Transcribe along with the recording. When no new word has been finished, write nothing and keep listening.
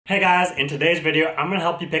Hey guys, in today's video, I'm going to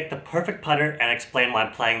help you pick the perfect putter and explain why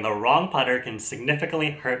playing the wrong putter can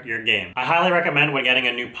significantly hurt your game. I highly recommend when getting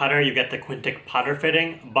a new putter, you get the quintic putter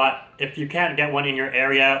fitting, but if you can't get one in your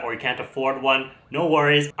area or you can't afford one, no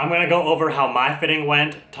worries. I'm going to go over how my fitting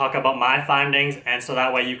went, talk about my findings, and so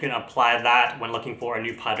that way you can apply that when looking for a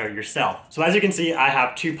new putter yourself. So as you can see, I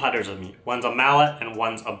have two putters with me. One's a mallet and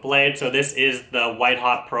one's a blade. So this is the White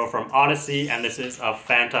Hot Pro from Odyssey, and this is a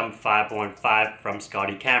Phantom 5.5 from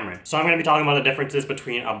Scotty. So I'm going to be talking about the differences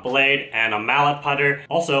between a blade and a mallet putter.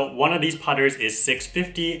 Also, one of these putters is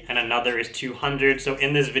 650 and another is 200. So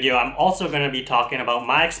in this video, I'm also going to be talking about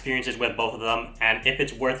my experiences with both of them and if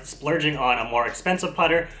it's worth splurging on a more expensive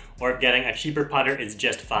putter or if getting a cheaper putter is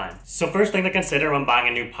just fine. So first thing to consider when buying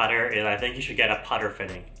a new putter is I think you should get a putter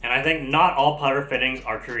fitting. And I think not all putter fittings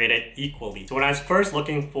are created equally. So when I was first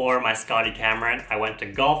looking for my Scotty Cameron, I went to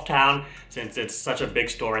Golf Town. Since it's such a big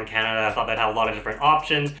store in Canada, I thought they'd have a lot of different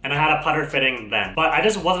options, and I had a putter fitting then. But I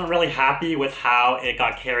just wasn't really happy with how it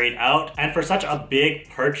got carried out. And for such a big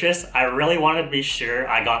purchase, I really wanted to be sure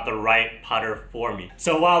I got the right putter for me.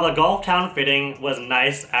 So while the Golf Town fitting was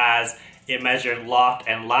nice as it measured loft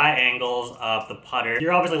and lie angles of the putter.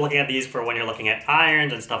 You're obviously looking at these for when you're looking at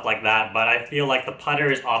irons and stuff like that, but I feel like the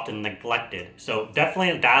putter is often neglected. So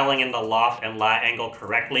definitely dialing in the loft and lie angle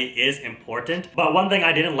correctly is important. But one thing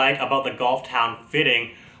I didn't like about the Golf Town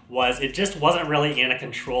fitting was it just wasn't really in a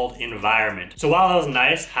controlled environment. So while it was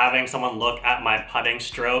nice having someone look at my putting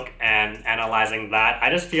stroke and analyzing that, I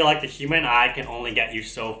just feel like the human eye can only get you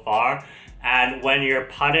so far. And when you're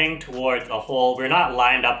putting towards a hole, we're not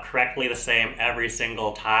lined up correctly the same every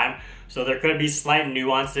single time. So there could be slight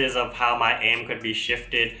nuances of how my aim could be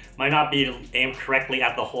shifted, might not be aimed correctly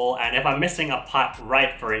at the hole. And if I'm missing a putt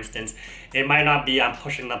right, for instance, it might not be I'm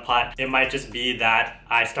pushing the putt. It might just be that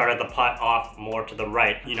I started the putt off more to the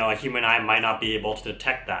right. You know, a human eye might not be able to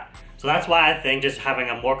detect that. So that's why I think just having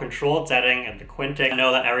a more controlled setting at the quintic, I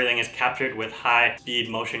know that everything is captured with high speed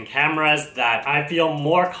motion cameras, that I feel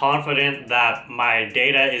more confident that my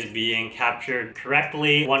data is being captured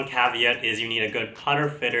correctly. One caveat is you need a good putter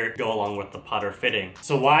fitter to go along with the putter fitting.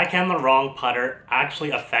 So why can the wrong putter actually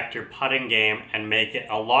affect your putting game and make it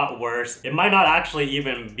a lot worse? It might not actually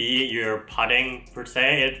even be your putting per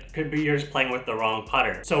se, it could be you're just playing with the wrong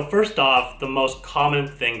putter. So first off, the most common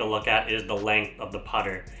thing to look at is the length of the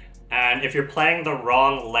putter. And if you're playing the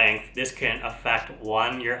wrong length, this can affect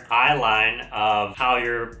one, your eye line of how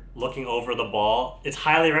you're looking over the ball. It's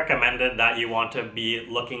highly recommended that you want to be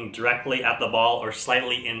looking directly at the ball or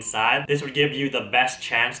slightly inside. This would give you the best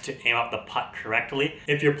chance to aim up the putt correctly.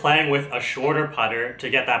 If you're playing with a shorter putter, to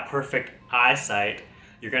get that perfect eyesight,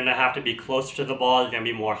 you're going to have to be closer to the ball, you're going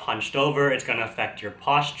to be more hunched over, it's going to affect your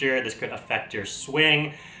posture, this could affect your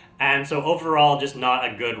swing. And so overall, just not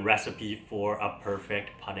a good recipe for a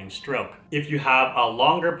perfect putting stroke. If you have a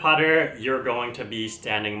longer putter, you're going to be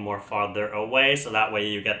standing more farther away, so that way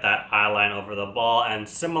you get that eye line over the ball. And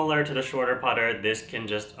similar to the shorter putter, this can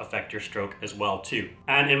just affect your stroke as well too.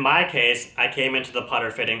 And in my case, I came into the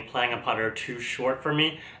putter fitting playing a putter too short for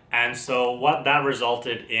me. And so what that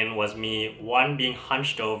resulted in was me, one, being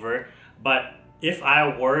hunched over, but if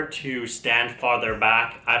I were to stand farther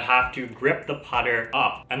back, I'd have to grip the putter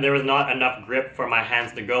up, and there was not enough grip for my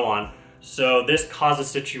hands to go on. So this caused a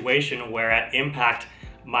situation where at impact,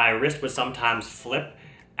 my wrist would sometimes flip,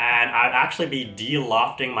 and I'd actually be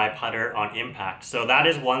de-lofting my putter on impact. So that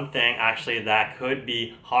is one thing actually that could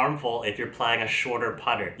be harmful if you're playing a shorter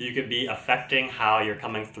putter. You could be affecting how you're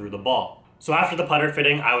coming through the ball. So after the putter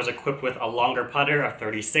fitting, I was equipped with a longer putter, a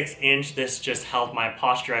 36 inch. This just helped my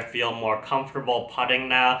posture. I feel more comfortable putting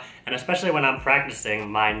now. And especially when I'm practicing,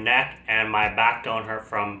 my neck and my back don't hurt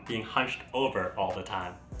from being hunched over all the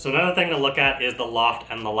time. So another thing to look at is the loft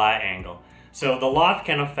and the lie angle. So the loft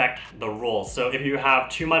can affect the roll. So if you have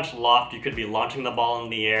too much loft, you could be launching the ball in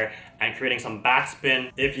the air and creating some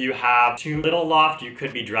backspin. If you have too little loft, you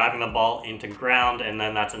could be driving the ball into ground, and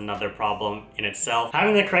then that's another problem in itself.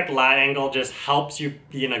 Having the correct lie angle just helps you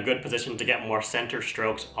be in a good position to get more center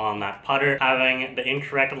strokes on that putter. Having the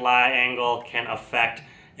incorrect lie angle can affect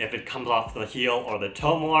if it comes off the heel or the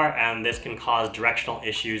toe more, and this can cause directional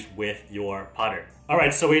issues with your putter.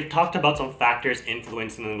 Alright, so we talked about some factors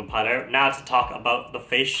influencing the putter. Now to talk about the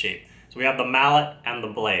face shape. So we have the mallet and the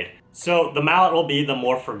blade. So the mallet will be the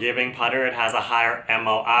more forgiving putter. It has a higher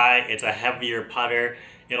MOI, it's a heavier putter.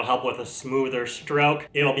 It'll help with a smoother stroke.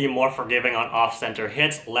 It'll be more forgiving on off-center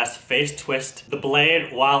hits, less face twist. The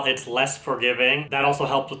blade, while it's less forgiving, that also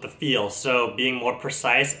helps with the feel. So being more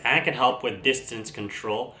precise and can help with distance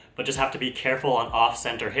control. But but just have to be careful on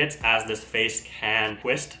off-center hits as this face can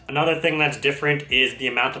twist. Another thing that's different is the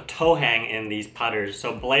amount of toe hang in these putters.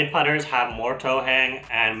 So blade putters have more toe hang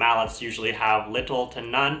and mallets usually have little to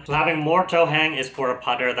none. So having more toe hang is for a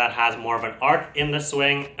putter that has more of an arc in the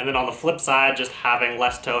swing, and then on the flip side, just having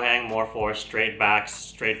less toe hang more for straight back,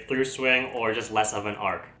 straight through swing, or just less of an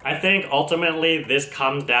arc. I think ultimately this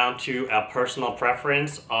comes down to a personal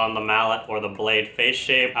preference on the mallet or the blade face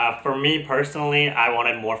shape. For me personally, I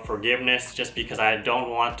wanted more forgiveness just because I don't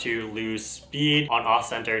want to lose speed on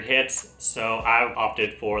off-centered hits, so I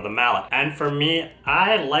opted for the mallet. And for me,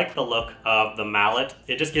 I like the look of the mallet.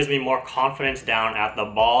 It just gives me more confidence down at the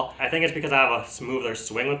ball. I think it's because I have a smoother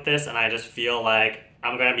swing with this, and I just feel like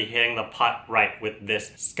I'm gonna be hitting the putt right with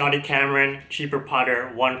this. Scotty Cameron, cheaper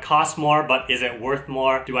putter. One costs more, but is it worth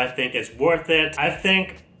more? Do I think it's worth it? I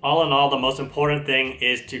think all in all, the most important thing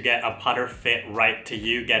is to get a putter fit right to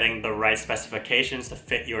you, getting the right specifications to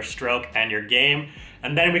fit your stroke and your game.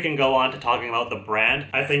 And then we can go on to talking about the brand.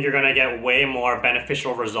 I think you're gonna get way more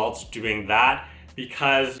beneficial results doing that,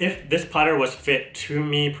 because if this putter was fit to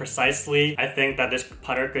me precisely, I think that this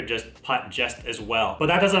putter could just putt just as well. But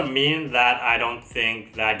that doesn't mean that I don't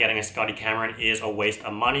think that getting a Scotty Cameron is a waste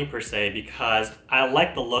of money per se, because I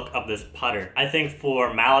like the look of this putter. I think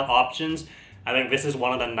for mallet options, I think this is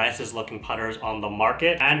one of the nicest looking putters on the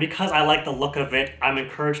market. And because I like the look of it, I'm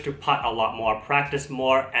encouraged to putt a lot more, practice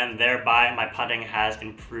more, and thereby my putting has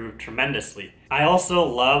improved tremendously. I also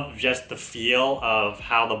love just the feel of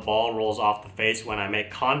how the ball rolls off the face when I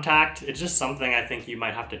make contact. It's just something I think you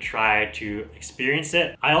might have to try to experience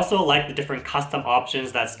it. I also like the different custom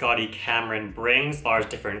options that Scotty Cameron brings, as far as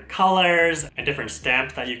different colors and different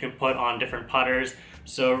stamps that you can put on different putters.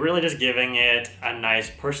 So really just giving it a nice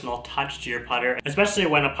personal touch to your putter, especially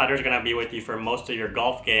when a putter is going to be with you for most of your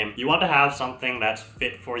golf game. You want to have something that's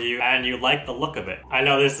fit for you and you like the look of it. I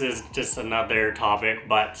know this is just another topic,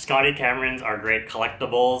 but Scotty Camerons are great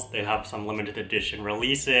collectibles. They have some limited edition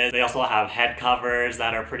releases. They also have head covers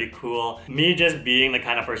that are pretty cool. Me just being the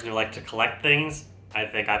kind of person who likes to collect things, I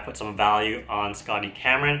think I put some value on Scotty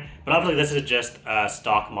Cameron, but obviously this is just a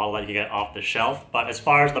stock model that you get off the shelf. But as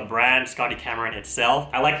far as the brand Scotty Cameron itself,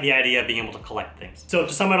 I like the idea of being able to collect things. So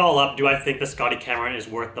to sum it all up, do I think the Scotty Cameron is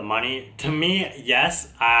worth the money? To me,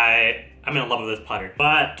 yes, I'm in love with this putter.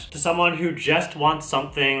 But to someone who just wants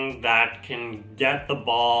something that can get the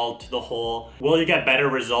ball to the hole, will you get better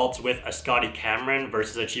results with a Scotty Cameron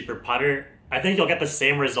versus a cheaper putter? I think you'll get the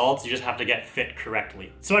same results, you just have to get fit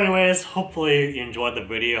correctly. So anyways, hopefully you enjoyed the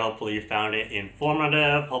video, hopefully you found it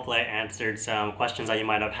informative, hopefully I answered some questions that you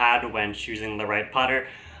might have had when choosing the right putter.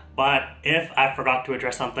 But if I forgot to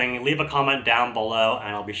address something, leave a comment down below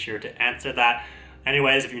and I'll be sure to answer that.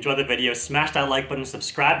 Anyways, if you enjoyed the video, smash that like button,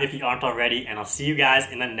 subscribe if you aren't already, and I'll see you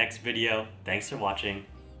guys in the next video. Thanks for watching.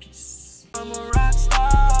 Peace. I'm a rock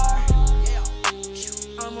star.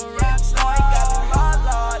 I'm a rock